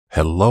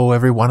Hello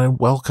everyone and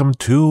welcome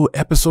to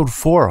episode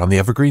 4 on the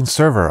Evergreen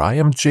server. I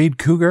am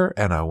Jadecougar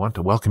and I want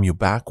to welcome you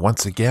back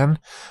once again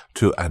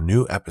to a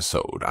new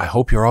episode. I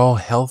hope you're all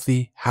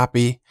healthy,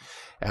 happy,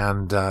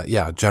 and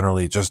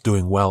generally just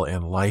doing well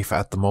in life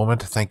at the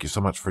moment. Thank you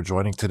so much for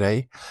joining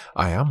today.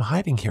 I am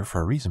hiding here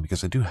for a reason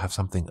because I do have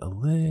something a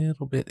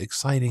little bit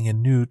exciting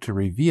and new to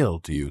reveal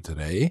to you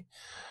today.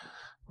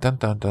 Dun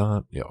dun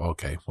dun. Yeah,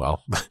 okay,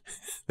 well,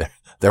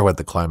 there went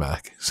the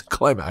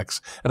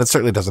climax. And it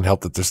certainly doesn't help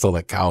that there's still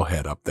that cow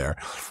head up there.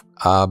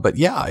 But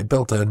yeah, I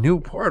built a new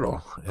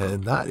portal,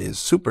 and that is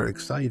super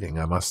exciting,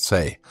 I must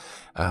say.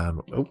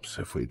 Oops,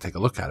 if we take a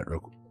look at it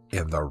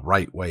in the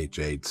right way,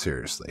 Jade,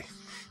 seriously.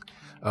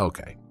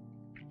 Okay.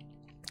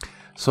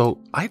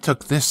 So I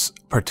took this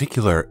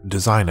particular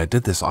design, I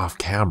did this off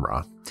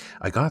camera.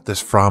 I got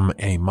this from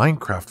a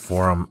Minecraft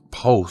forum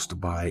post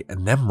by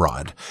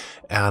Nimrod,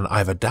 and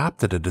I've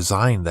adapted a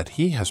design that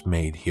he has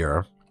made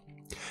here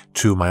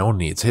to my own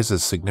needs. His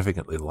is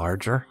significantly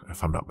larger,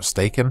 if I'm not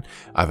mistaken.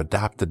 I've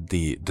adapted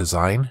the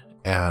design,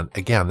 and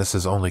again, this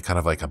is only kind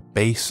of like a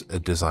base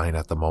design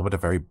at the moment, a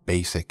very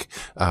basic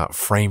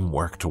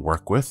framework to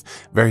work with,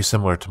 very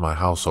similar to my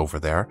house over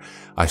there.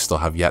 I still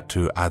have yet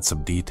to add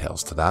some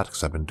details to that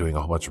because I've been doing a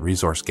whole bunch of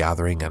resource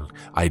gathering and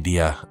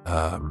idea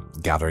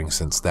gathering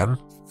since then,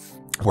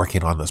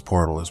 working on this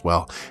portal as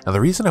well. And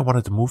the reason I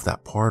wanted to move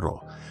that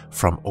portal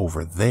from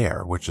over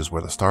there, which is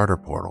where the starter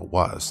portal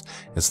was,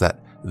 is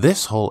that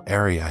this whole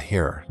area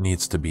here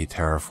needs to be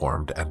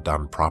terraformed and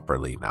done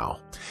properly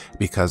now.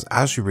 Because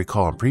as you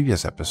recall in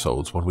previous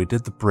episodes, when we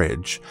did the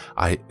bridge,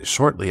 I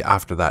shortly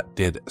after that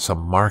did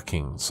some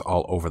markings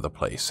all over the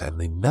place. And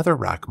the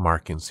netherrack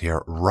markings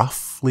here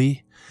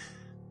roughly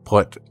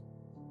put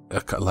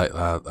a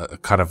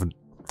kind of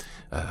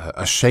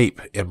a shape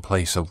in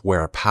place of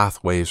where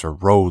pathways or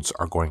roads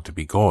are going to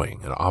be going.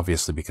 And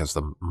obviously, because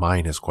the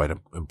mine is quite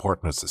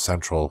important, it's a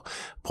central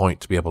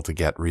point to be able to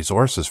get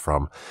resources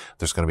from,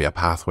 there's going to be a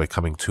pathway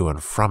coming to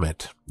and from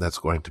it that's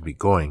going to be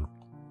going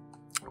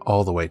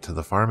all the way to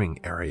the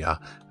farming area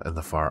and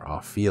the far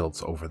off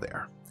fields over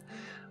there.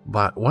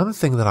 But one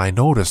thing that I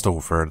noticed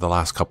over the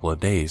last couple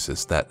of days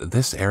is that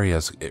this area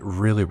is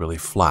really, really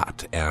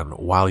flat. And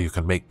while you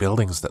can make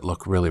buildings that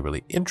look really,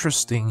 really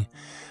interesting,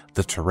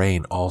 the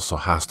terrain also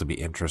has to be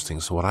interesting.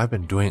 So what I've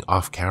been doing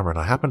off camera, and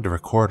I happened to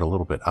record a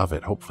little bit of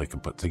it, hopefully I can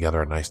put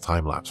together a nice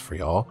time lapse for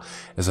y'all,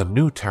 is a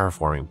new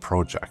terraforming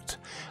project.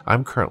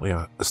 I'm currently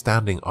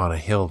standing on a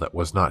hill that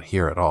was not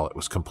here at all. It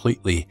was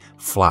completely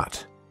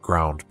flat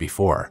ground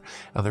before.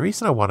 And the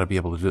reason I want to be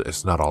able to do it,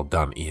 it's not all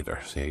done either.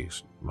 See,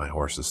 my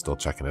horse is still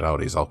checking it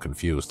out. He's all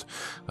confused.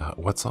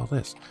 What's all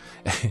this?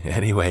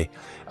 Anyway,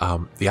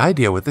 the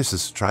idea with this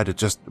is to try to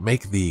just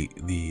make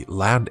the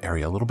land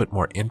area a little bit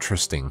more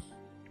interesting.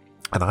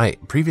 And I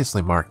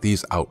previously marked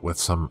these out with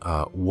some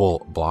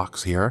wool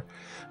blocks here,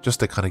 just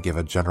to kind of give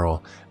a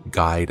general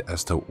guide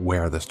as to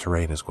where this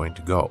terrain is going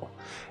to go.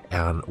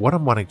 And what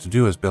I'm wanting to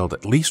do is build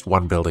at least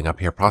one building up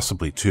here,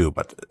 possibly two,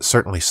 but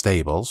certainly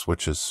stables,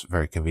 which is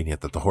very convenient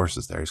that the horse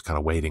is there. He's kind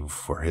of waiting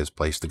for his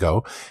place to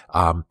go.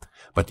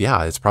 But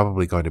yeah, it's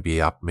probably going to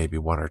be up maybe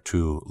 1 or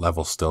 2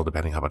 levels still,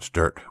 depending how much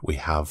dirt we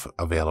have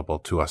available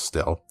to us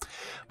still.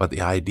 But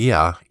the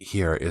idea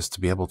here is to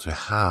be able to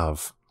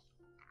have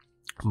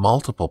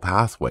multiple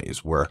pathways,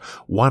 where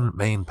one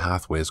main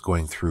pathway is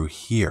going through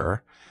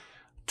here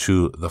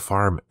to the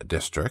farm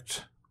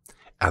district,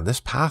 and this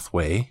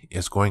pathway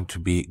is going to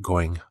be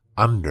going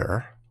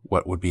under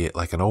what would be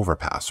like an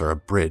overpass or a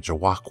bridge, a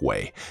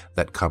walkway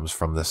that comes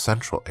from the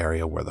central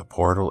area where the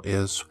portal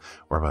is,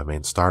 where my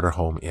main starter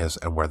home is,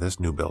 and where this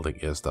new building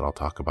is that I'll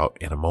talk about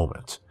in a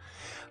moment.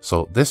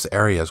 So this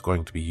area is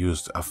going to be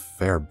used a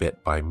fair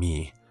bit by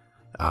me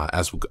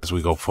as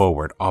we go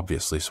forward,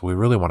 obviously. So we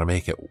really want to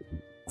make it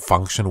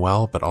function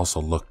well, but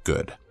also look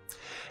good.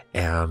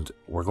 And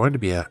we're going to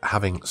be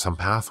having some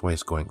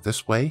pathways going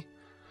this way,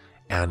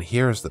 and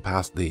here's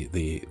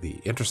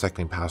the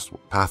intersecting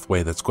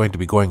pathway that's going to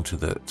be going to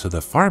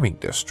the farming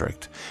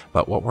district.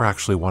 But what we're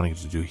actually wanting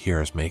to do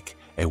here is make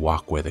a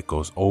walkway that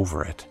goes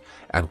over it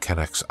and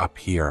connects up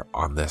here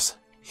on this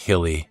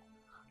hilly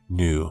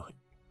new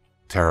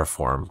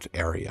terraformed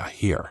area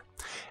here.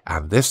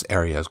 And this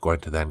area is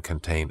going to then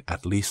contain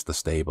at least the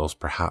stables,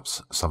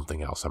 perhaps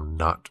something else. I'm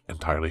not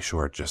entirely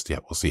sure just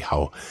yet. We'll see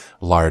how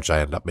large I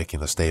end up making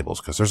the stables,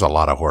 because there's a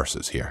lot of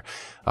horses here.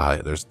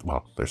 There's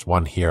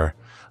one here.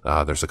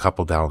 There's a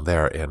couple down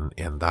there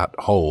in that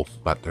hole,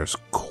 but there's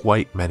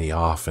quite many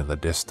off in the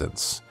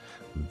distance.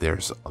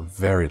 There's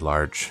very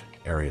large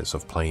areas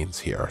of plains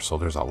here, so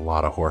there's a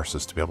lot of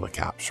horses to be able to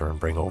capture and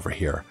bring over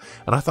here.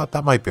 And I thought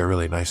that might be a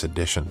really nice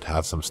addition to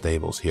have some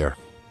stables here,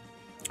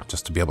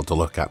 just to be able to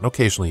look at and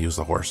occasionally use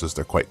the horses.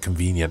 They're quite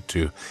convenient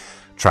to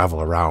travel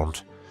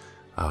around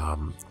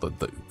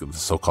the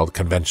so-called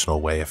conventional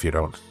way if you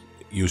don't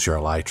use your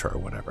elytra or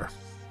whatever.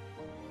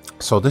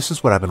 So this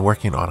is what I've been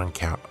working on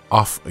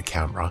off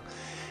camera,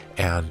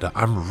 And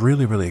I'm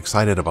really, really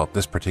excited about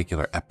this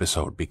particular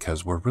episode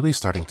because we're really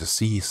starting to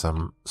see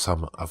some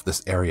of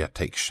this area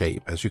take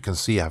shape. As you can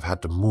see, I've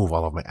had to move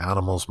all of my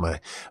animals,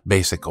 my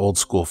basic old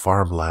school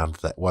farmland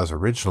that was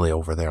originally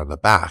over there in the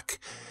back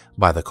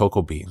by the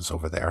cocoa beans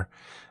over there.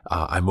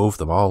 I moved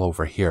them all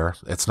over here.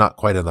 It's not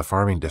quite in the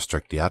farming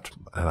district yet,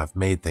 and I've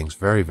made things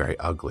very, very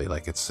ugly.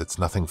 Like it's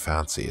nothing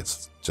fancy.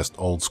 It's just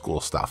old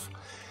school stuff.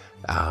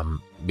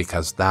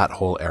 Because that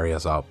whole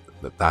area's up.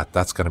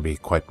 That's going to be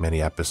quite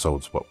many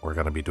episodes what we're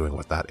going to be doing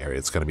with that area.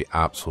 It's going to be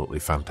absolutely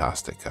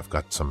fantastic. I've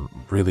got some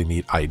really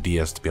neat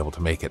ideas to be able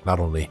to make it not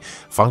only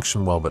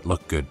function well but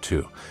look good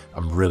too.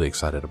 I'm really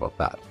excited about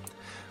that.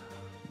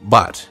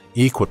 But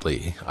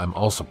equally, I'm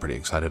also pretty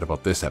excited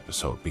about this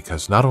episode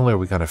because not only are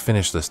we going to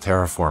finish this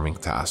terraforming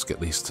task,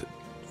 at least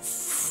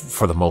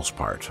for the most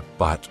part,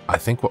 but I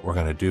think what we're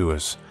going to do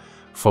is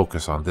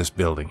focus on this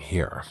building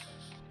here.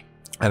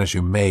 And as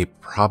you may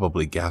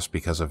probably guess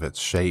because of its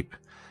shape,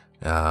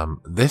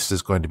 this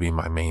is going to be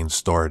my main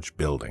storage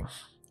building.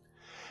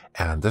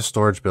 And this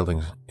storage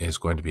building is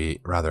going to be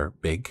rather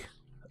big.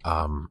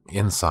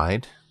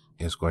 Inside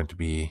is going to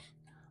be,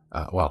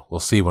 well, we'll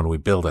see when we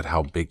build it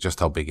just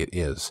how big it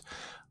is.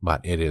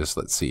 But it is,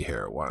 let's see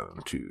here,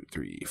 1, 2,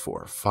 3,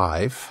 4,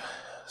 5,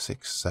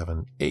 6,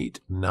 7, 8,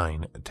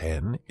 9,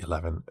 10,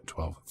 11,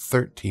 12,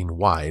 13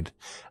 wide.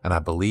 And I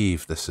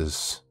believe this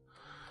is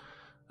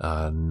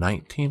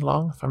 19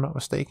 long, if I'm not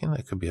mistaken.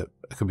 It could be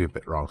a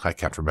bit wrong. I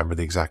can't remember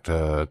the exact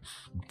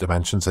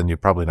dimensions, and you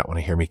probably not want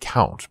to hear me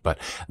count. But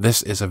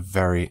this is a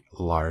very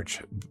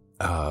large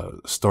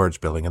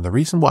storage building, and the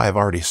reason why I've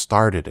already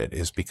started it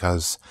is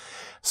because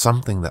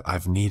something that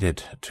I've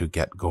needed to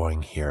get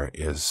going here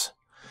is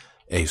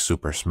a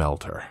super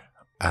smelter.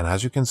 And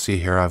as you can see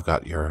here, I've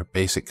got your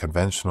basic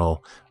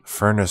conventional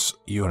furnace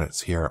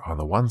units here on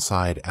the one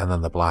side, and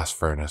then the blast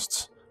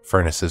furnaces,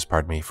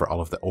 for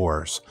all of the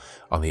ores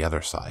on the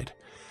other side.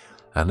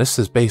 And this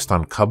is based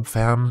on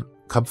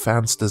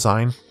Cubfan's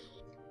design,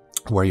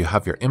 where you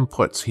have your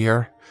inputs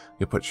here,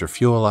 you put your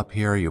fuel up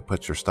here, you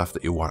put your stuff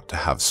that you want to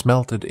have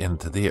smelted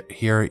into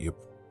here, you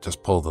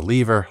just pull the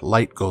lever,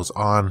 light goes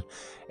on,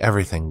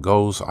 everything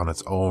goes on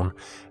its own,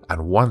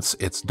 and once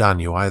it's done,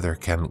 you either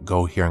can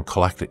go here and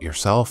collect it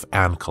yourself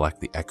and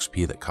collect the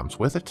XP that comes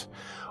with it,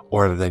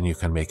 or then you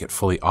can make it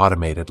fully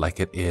automated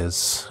like it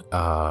is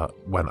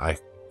when I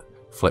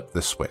flip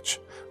the switch.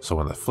 So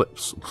when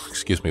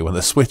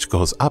the switch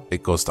goes up,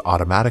 it goes to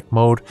automatic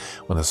mode.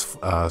 When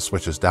the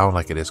switch is down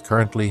like it is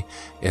currently,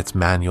 it's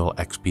manual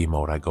XP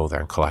mode. I go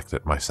there and collect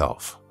it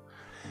myself.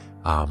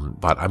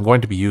 But I'm going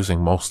to be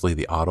using mostly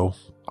the auto,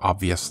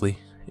 obviously.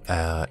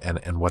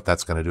 And what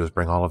that's going to do is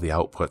bring all of the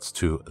outputs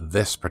to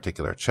this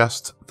particular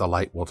chest. The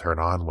light will turn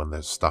on when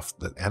there's stuff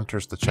that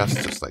enters the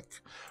chest, just like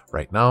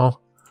right now.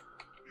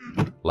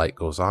 Light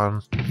goes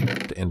on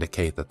to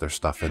indicate that there's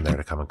stuff in there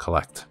to come and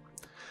collect.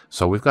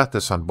 So we've got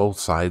this on both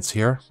sides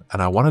here,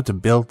 and I wanted to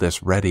build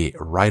this ready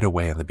right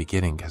away in the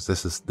beginning because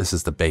this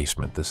is the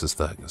basement. This is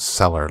the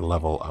cellar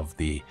level of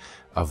the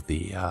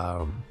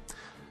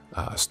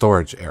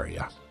storage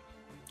area,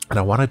 and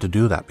I wanted to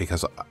do that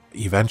because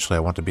eventually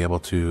I want to be able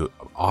to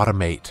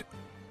automate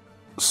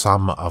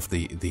some of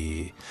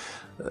the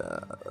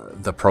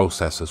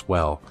process as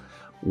well.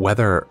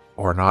 Whether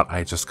or not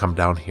I just come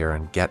down here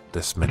and get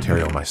this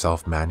material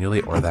myself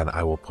manually, or then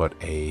I will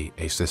put a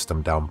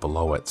system down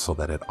below it so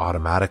that it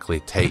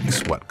automatically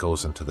takes what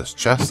goes into this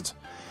chest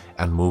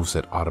and moves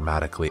it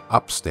automatically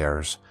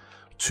upstairs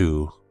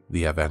to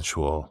the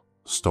eventual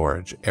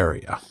storage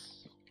area.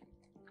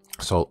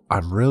 So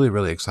I'm really,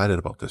 really excited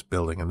about this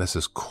building, and this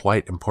is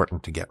quite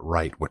important to get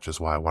right, which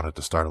is why I wanted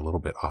to start a little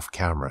bit off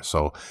camera.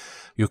 So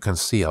you can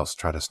see, I'll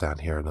try to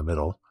stand here in the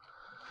middle.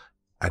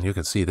 And you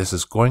can see this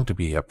is going to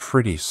be a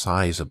pretty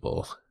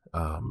sizable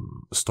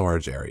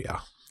storage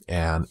area.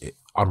 And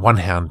on one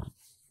hand,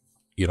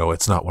 you know,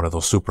 it's not one of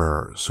those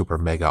super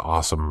mega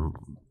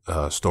awesome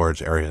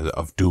storage areas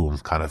of doom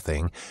kind of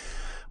thing.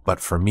 But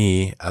for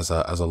me, as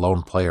a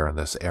lone player in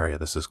this area,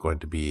 this is going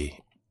to be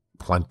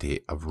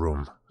plenty of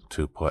room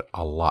to put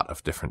a lot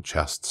of different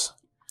chests,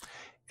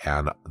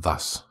 and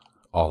thus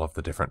all of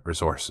the different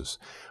resources.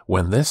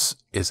 When this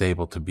is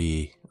able to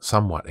be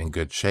somewhat in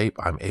good shape,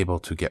 I'm able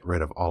to get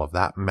rid of all of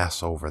that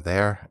mess over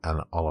there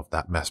and all of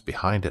that mess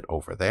behind it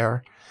over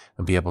there,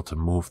 and be able to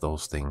move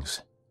those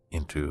things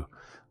into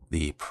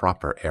the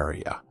proper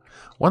area.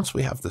 Once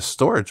we have the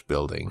storage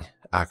building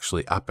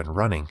actually up and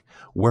running,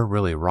 we're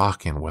really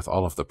rocking with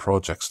all of the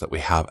projects that we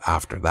have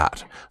after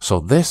that. So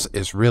this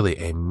is really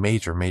a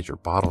major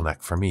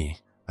bottleneck for me.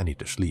 I need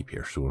to sleep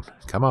here soon.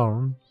 Come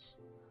on.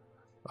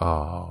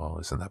 Oh,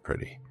 isn't that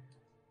pretty?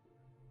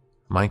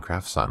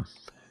 Minecraft sun.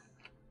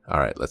 All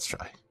right, let's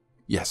try.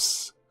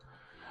 Yes.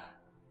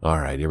 All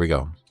right, here we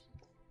go.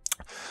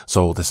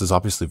 So this is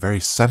obviously very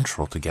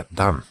central to get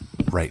done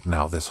right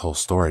now, this whole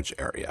storage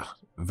area.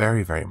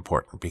 Very, very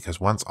important, because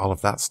once all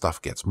of that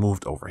stuff gets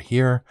moved over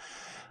here,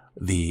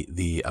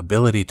 the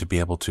ability to be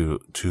able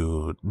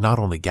to not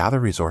only gather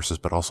resources,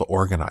 but also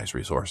organize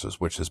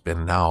resources, which has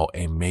been now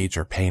a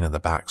major pain in the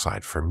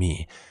backside for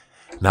me.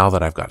 Now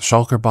that I've got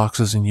shulker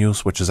boxes in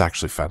use, which is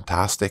actually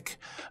fantastic,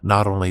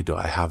 not only do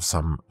I have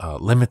some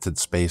limited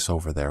space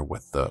over there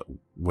with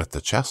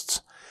the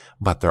chests,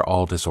 but they're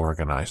all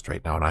disorganized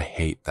right now, and I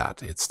hate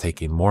that. It's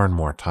taking more and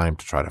more time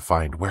to try to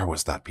find where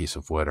was that piece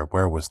of wood or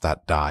where was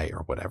that dye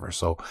or whatever.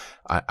 So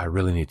I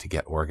really need to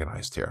get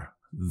organized here.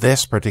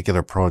 This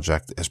particular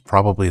project is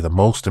probably the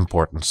most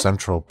important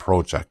central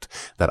project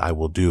that I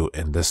will do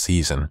in this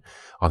season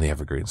on the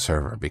Evergreen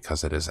server,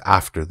 because it is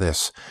after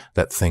this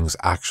that things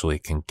actually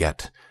can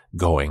get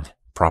going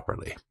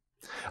properly.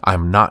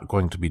 I'm not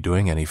going to be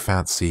doing any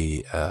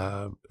fancy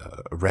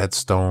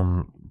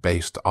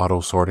redstone-based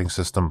auto-sorting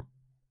system,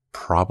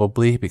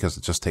 probably, because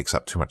it just takes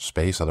up too much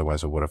space.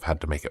 Otherwise, I would have had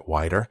to make it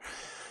wider.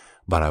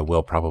 But I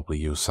will probably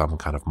use some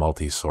kind of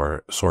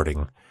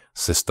multi-sorting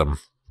system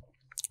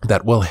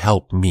that will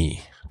help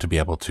me to be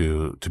able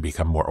to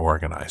become more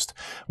organized.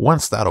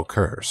 Once that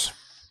occurs,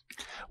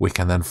 we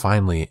can then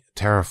finally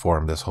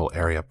terraform this whole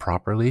area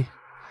properly,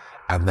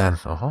 and then,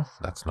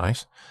 that's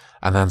nice,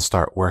 and then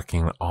start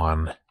working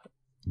on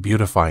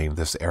beautifying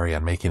this area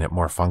and making it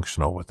more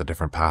functional with the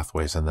different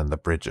pathways and then the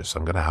bridges.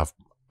 I'm going to have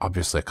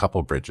obviously a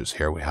couple bridges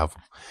here. We have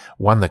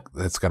one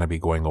that's going to be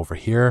going over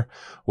here.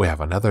 We have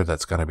another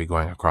that's going to be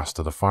going across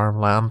to the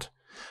farmland.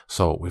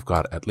 So we've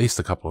got at least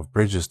a couple of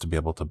bridges to be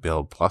able to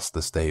build, plus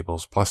the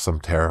stables, plus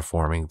some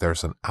terraforming.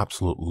 There's an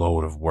absolute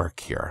load of work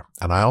here.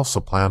 And I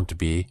also plan to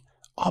be,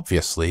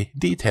 obviously,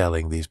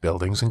 detailing these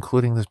buildings,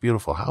 including this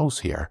beautiful house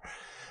here,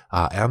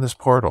 and this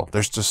portal.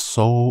 There's just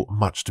so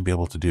much to be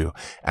able to do.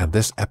 And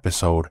this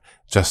episode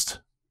just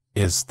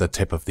is the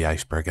tip of the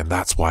iceberg, and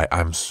that's why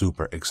I'm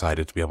super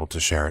excited to be able to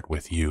share it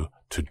with you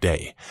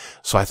today.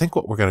 So I think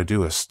what we're going to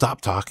do is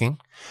stop talking.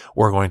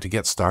 We're going to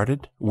get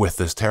started with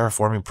this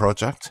terraforming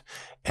project,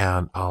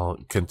 and I'll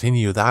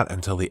continue that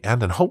until the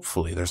end, and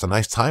hopefully there's a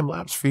nice time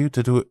lapse for you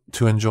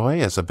to enjoy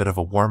as a bit of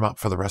a warm up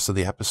for the rest of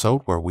the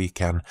episode, where we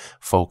can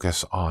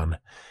focus on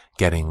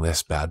getting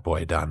this bad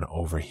boy done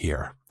over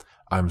here.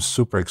 I'm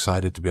super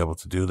excited to be able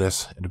to do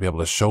this and to be able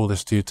to show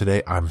this to you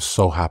today. I'm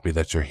so happy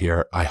that you're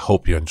here. I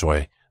hope you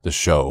enjoy the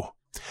show.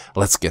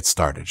 Let's get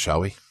started,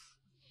 shall we?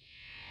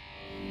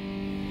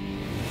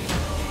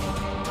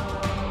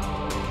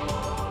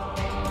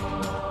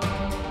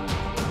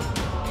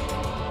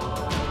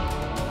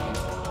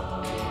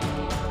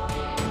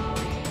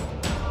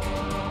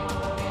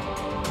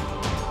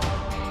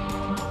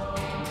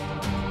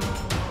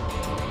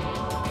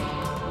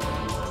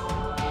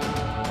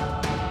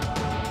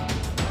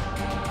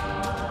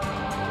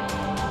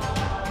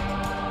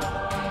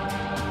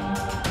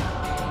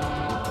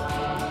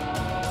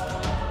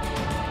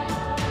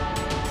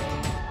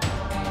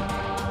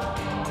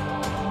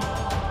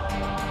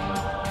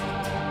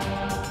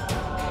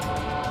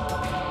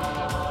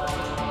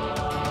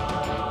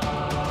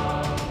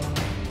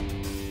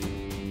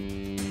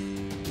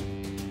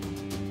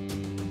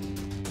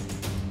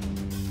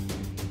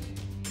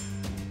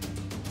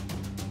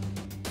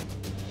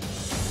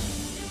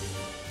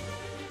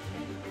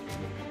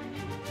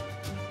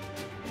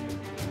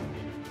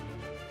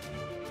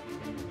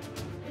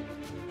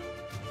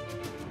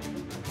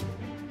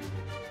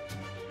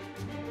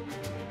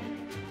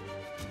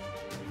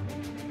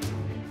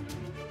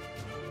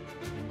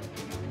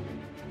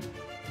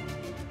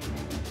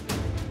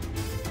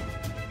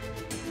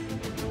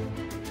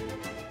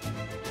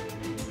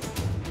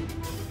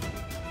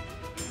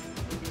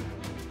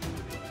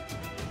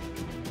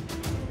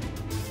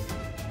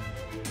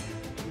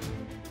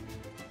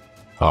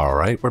 All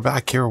right, we're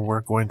back here. We're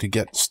going to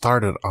get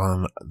started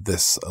on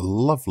this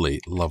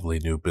lovely, lovely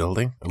new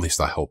building. At least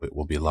I hope it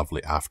will be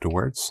lovely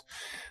afterwards.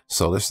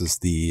 So this is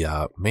the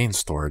main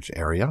storage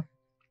area.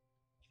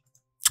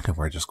 And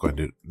we're just going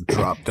to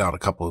drop down a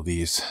couple of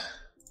these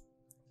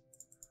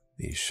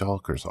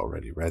shulkers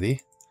already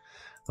ready.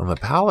 And the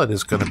palette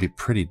is going to be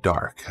pretty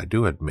dark, I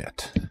do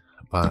admit.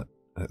 But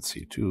let's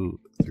see, 2,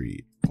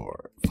 3,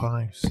 4,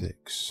 5,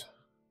 6,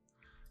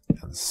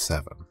 and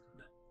 7.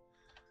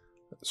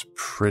 It's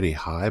pretty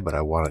high, but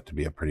I want it to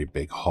be a pretty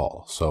big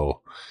hall.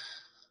 So,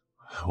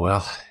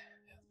 well,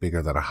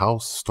 bigger than a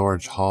house,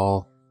 storage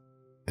hall,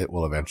 it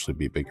will eventually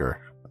be bigger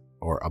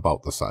or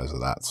about the size of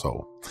that.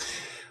 So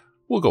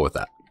we'll go with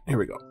that. Here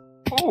we go.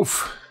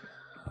 Oof,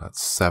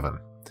 that's 7.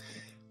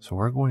 So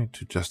we're going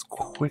to just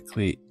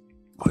quickly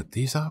put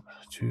these up.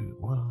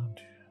 1,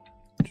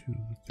 2,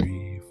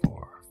 3,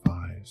 4,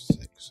 5,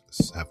 6,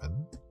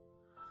 7.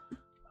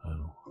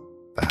 I'll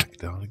back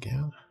down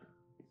again.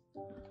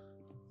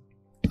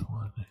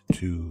 1,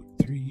 2,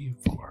 3,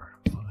 4,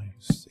 5,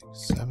 6,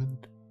 7.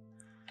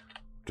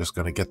 Just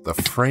going to get the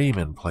frame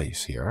in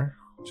place here,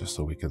 just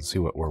so we can see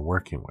what we're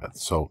working with.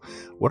 So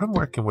what I'm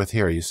working with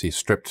here, you see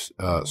stripped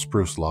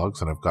spruce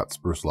logs, and I've got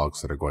spruce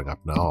logs that are going up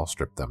now. I'll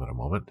strip them in a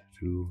moment.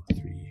 2,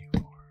 3,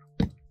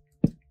 4.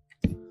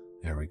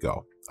 There we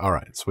go. All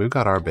right, so we've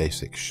got our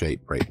basic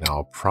shape right now.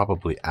 I'll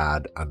probably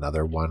add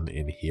another one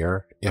in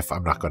here if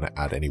I'm not going to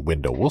add any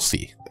window. We'll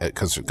see,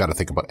 because we've got to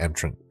think about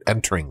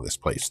entering this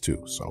place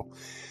too. So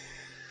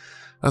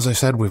as I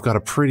said, we've got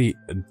a pretty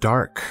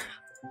dark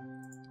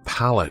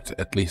palette,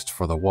 at least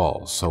for the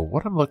walls. So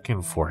what I'm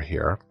looking for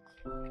here,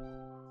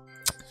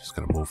 just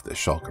going to move this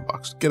shulker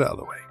box, get out of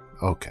the way.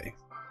 Okay,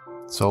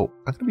 so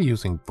I'm going to be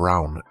using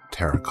brown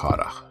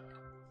terracotta.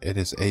 It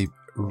is a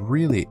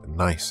really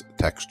nice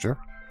texture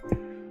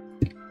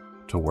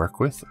to work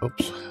with.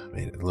 Oops,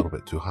 made it a little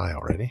bit too high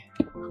already.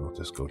 I'll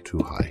just go too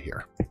high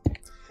here.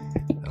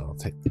 And I'll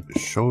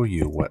show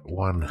you what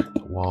one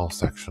wall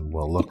section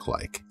will look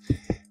like.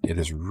 It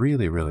is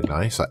really, really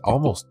nice. I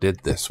almost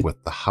did this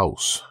with the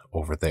house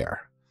over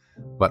there,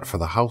 but for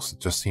the house it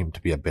just seemed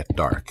to be a bit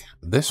dark.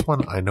 This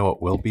one I know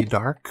it will be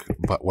dark,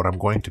 but what I'm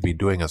going to be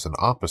doing as an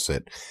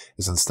opposite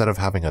is, instead of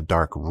having a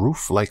dark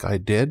roof like I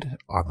did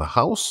on the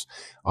house,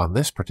 on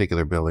this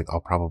particular building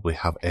I'll probably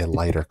have a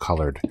lighter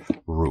colored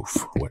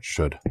roof, which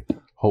should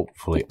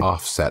hopefully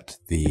offset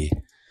the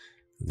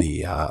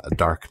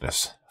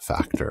darkness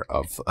factor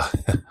of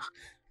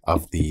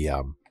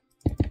the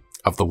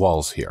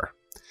walls here.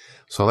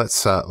 So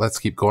let's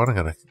keep going. I'm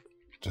gonna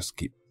just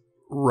keep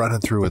running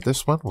through with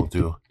this one. We'll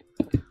do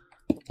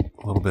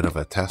a little bit of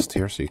a test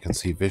here so you can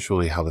see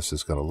visually how this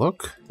is going to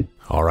look.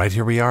 All right,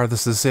 here we are.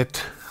 This is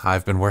it.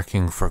 I've been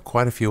working for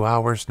quite a few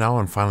hours now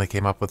and finally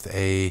came up with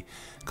a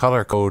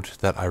color code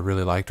that I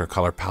really liked, or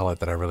color palette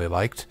that I really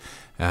liked.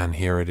 And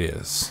here it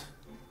is.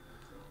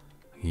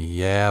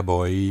 Yeah,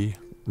 boy.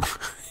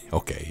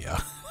 Okay, yeah.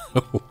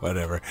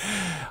 Whatever.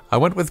 I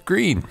went with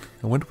green.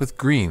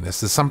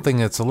 This is something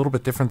that's a little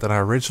bit different than I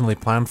originally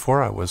planned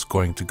for. I was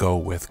going to go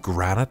with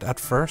granite at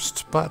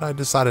first, but I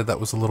decided that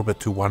was a little bit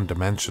too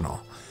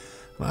one-dimensional.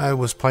 I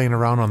was playing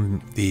around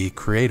on the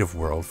creative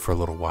world for a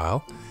little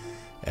while,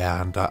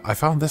 and I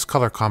found this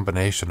color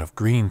combination of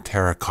green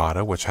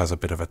terracotta, which has a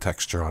bit of a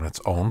texture on its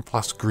own,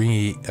 plus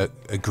green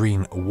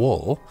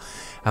wool,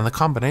 and the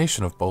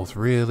combination of both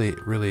really,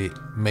 really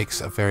makes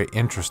a very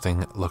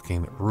interesting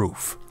looking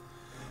roof.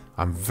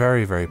 I'm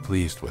very, very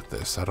pleased with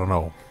this. I don't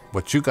know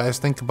what you guys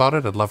think about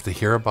it. I'd love to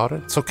hear about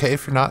it. It's okay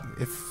if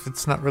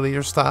it's not really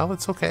your style,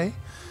 it's okay.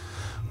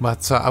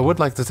 But I would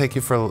like to take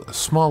you for a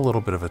small little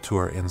bit of a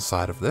tour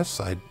inside of this.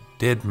 I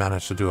did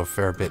manage to do a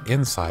fair bit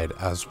inside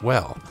as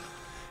well.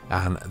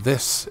 And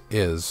this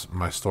is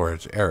my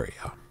storage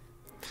area.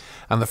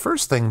 And the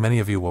first thing many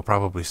of you will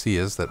probably see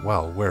is that,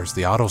 well, where's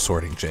the auto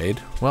sorting,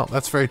 Jade? Well,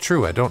 that's very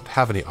true. I don't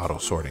have any auto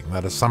sorting.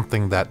 That is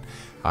something that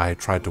I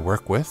tried to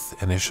work with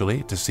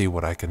initially to see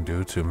what I can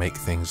do to make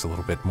things a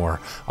little bit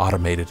more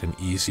automated and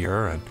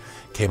easier, and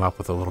came up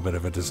with a little bit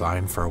of a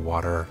design for a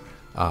water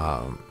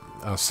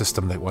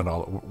system that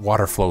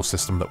water flow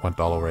system that went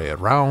all the way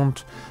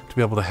around to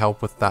be able to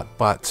help with that.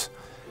 But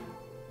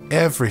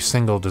every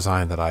single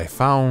design that I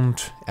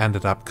found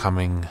ended up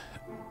coming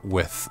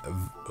with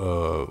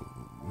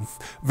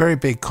very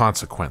big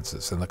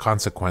consequences, and the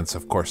consequence,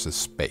 of course, is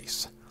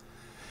space.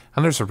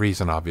 And there's a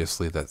reason,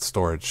 obviously, that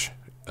storage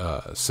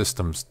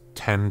systems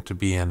tend to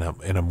be in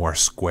a more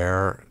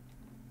square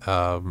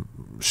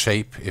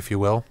shape, if you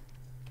will.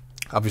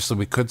 Obviously,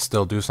 we could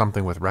still do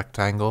something with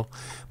rectangle,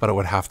 but it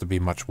would have to be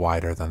much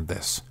wider than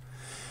this.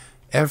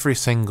 Every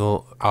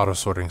single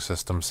auto-sorting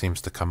system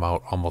seems to come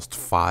out almost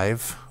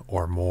 5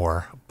 or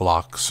more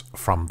blocks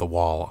from the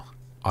wall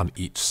on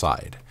each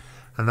side.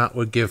 And that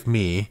would give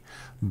me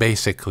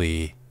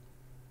basically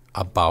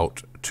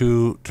about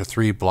 2 to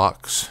 3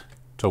 blocks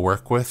to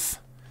work with.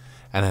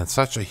 And in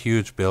such a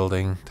huge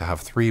building, to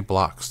have 3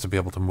 blocks to be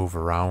able to move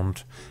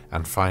around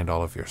and find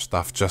all of your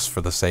stuff just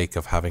for the sake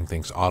of having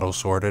things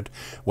auto-sorted,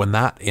 when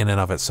that in and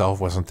of itself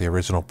wasn't the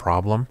original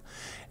problem,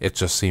 it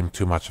just seemed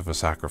too much of a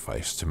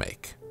sacrifice to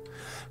make.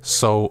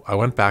 So I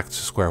went back to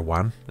square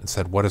one and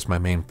said, what is my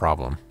main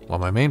problem? Well,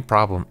 my main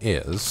problem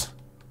is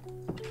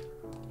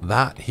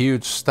that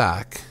huge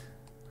stack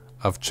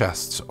of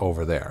chests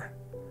over there.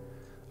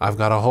 I've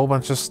got a whole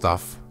bunch of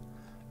stuff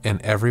in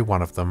every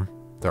one of them.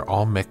 They're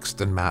all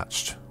mixed and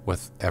matched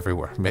with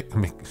everywhere.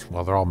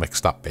 Well, they're all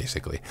mixed up,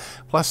 basically.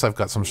 Plus, I've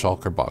got some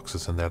shulker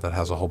boxes in there that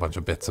has a whole bunch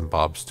of bits and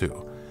bobs,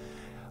 too.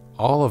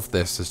 All of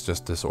this is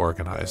just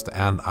disorganized,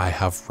 and I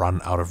have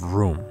run out of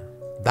room.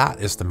 That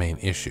is the main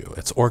issue.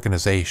 It's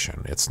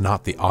organization. It's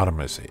not the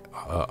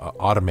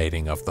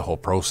automating of the whole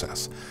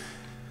process.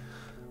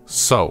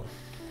 So,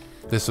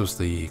 this was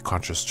the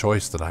conscious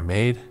choice that I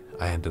made.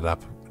 I ended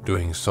up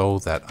doing so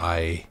that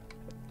I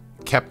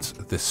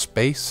kept this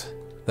space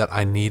that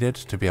I needed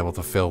to be able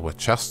to fill with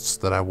chests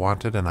that I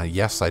wanted, and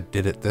yes, I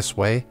did it this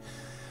way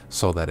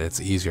so that it's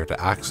easier to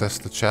access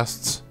the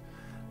chests,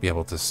 be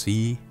able to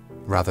see,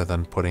 rather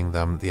than putting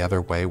them the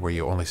other way where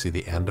you only see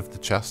the end of the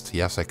chest.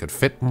 Yes, I could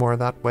fit more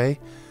that way,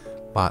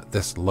 but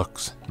this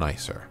looks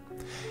nicer.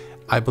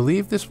 I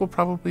believe this will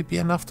probably be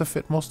enough to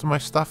fit most of my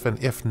stuff, and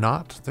if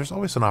not, there's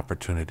always an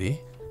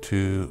opportunity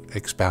to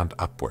expand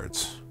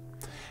upwards.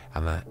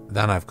 And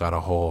then I've got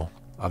a whole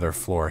other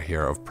floor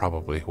here of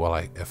probably, well,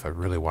 if I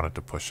really wanted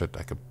to push it,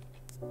 I could,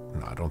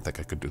 no, I don't think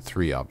I could do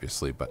 3,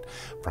 obviously, but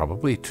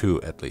probably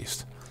 2 at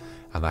least.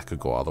 And that could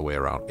go all the way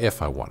around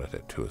if I wanted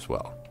it to as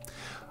well.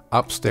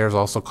 Upstairs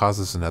also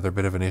causes another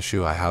bit of an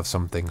issue. I have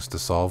some things to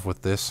solve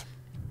with this.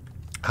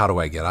 How do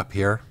I get up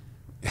here?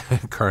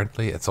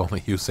 Currently, it's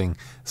only using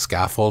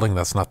scaffolding.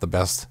 That's not the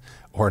best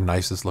or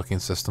nicest looking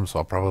system, so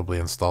I'll probably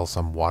install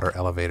some water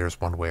elevators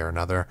one way or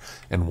another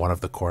in one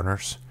of the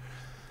corners.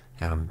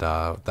 And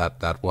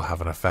that will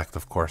have an effect,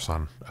 of course,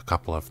 on a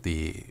couple of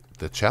the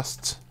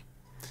chests.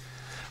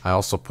 I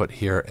also put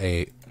here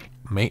a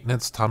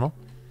maintenance tunnel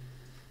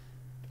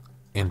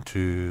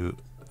into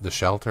the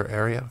shelter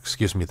area.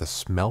 Excuse me, the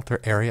smelter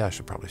area. I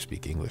should probably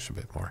speak English a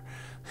bit more.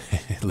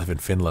 Live in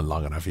Finland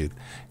long enough, you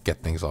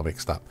get things all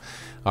mixed up.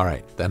 All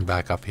right, then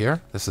back up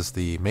here. This is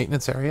the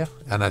maintenance area.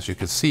 And as you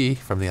can see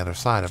from the other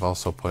side, I've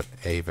also put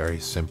a very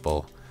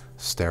simple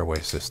stairway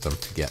system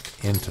to get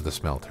into the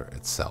smelter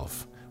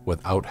itself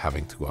without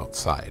having to go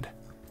outside.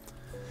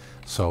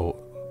 So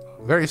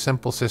very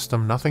simple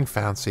system, nothing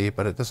fancy,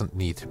 but it doesn't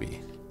need to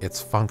be.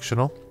 It's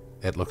functional.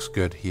 It looks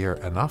good here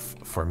enough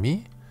for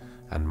me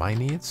and my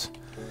needs.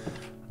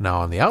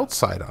 Now on the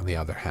outside, on the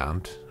other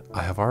hand,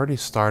 I have already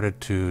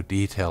started to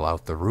detail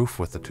out the roof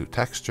with the two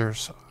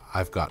textures.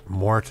 I've got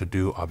more to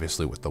do,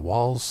 obviously, with the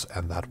walls,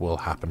 and that will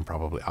happen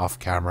probably off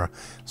camera.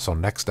 So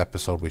next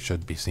episode, we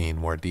should be seeing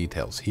more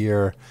details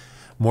here,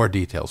 more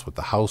details with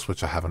the house,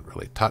 which I haven't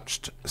really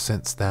touched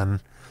since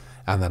then.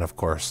 And then, of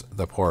course,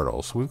 the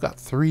portals. So we've got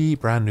 3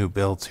 brand new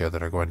builds here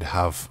that are going to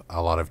have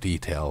a lot of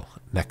detail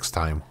next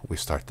time we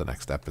start the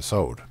next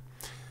episode.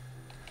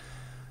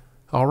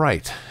 All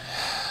right.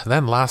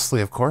 Then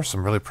lastly, of course,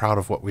 I'm really proud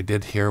of what we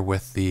did here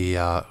with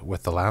the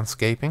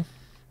landscaping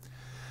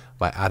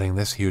by adding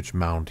this huge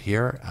mound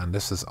here. And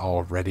this is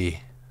all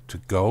ready to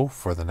go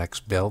for the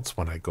next builds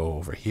when I go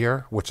over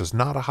here, which is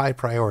not a high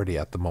priority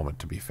at the moment,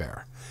 to be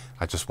fair.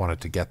 I just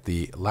wanted to get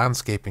the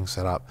landscaping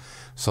set up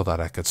so that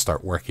I could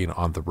start working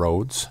on the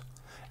roads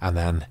and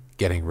then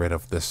getting rid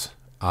of this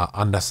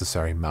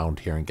unnecessary mound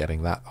here and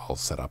getting that all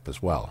set up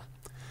as well.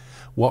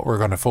 What we're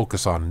going to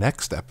focus on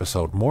next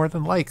episode, more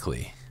than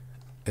likely,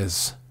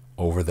 is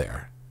over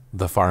there,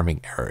 the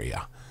farming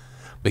area.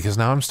 Because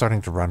now I'm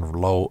starting to run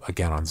low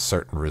again on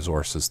certain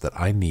resources that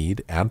I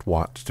need and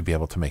want to be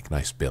able to make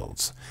nice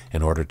builds.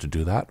 In order to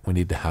do that, we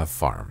need to have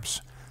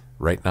farms.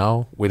 Right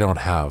now, we don't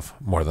have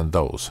more than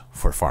those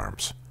for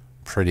farms.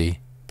 Pretty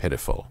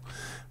pitiful.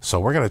 So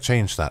we're going to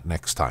change that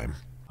next time.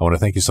 I want to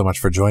thank you so much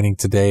for joining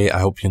today. I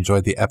hope you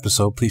enjoyed the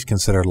episode. Please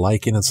consider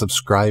liking and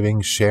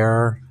subscribing.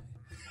 Share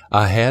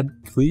ahead,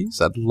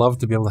 please. I'd love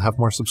to be able to have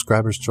more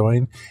subscribers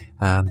join.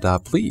 And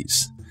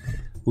please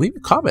leave a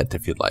comment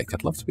if you'd like.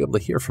 I'd love to be able to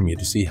hear from you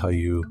to see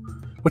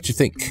what you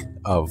think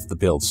of the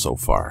build so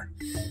far.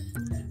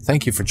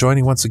 Thank you for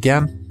joining once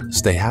again.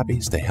 Stay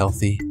happy, stay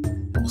healthy,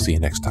 and we'll see you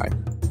next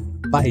time.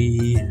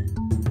 Bye.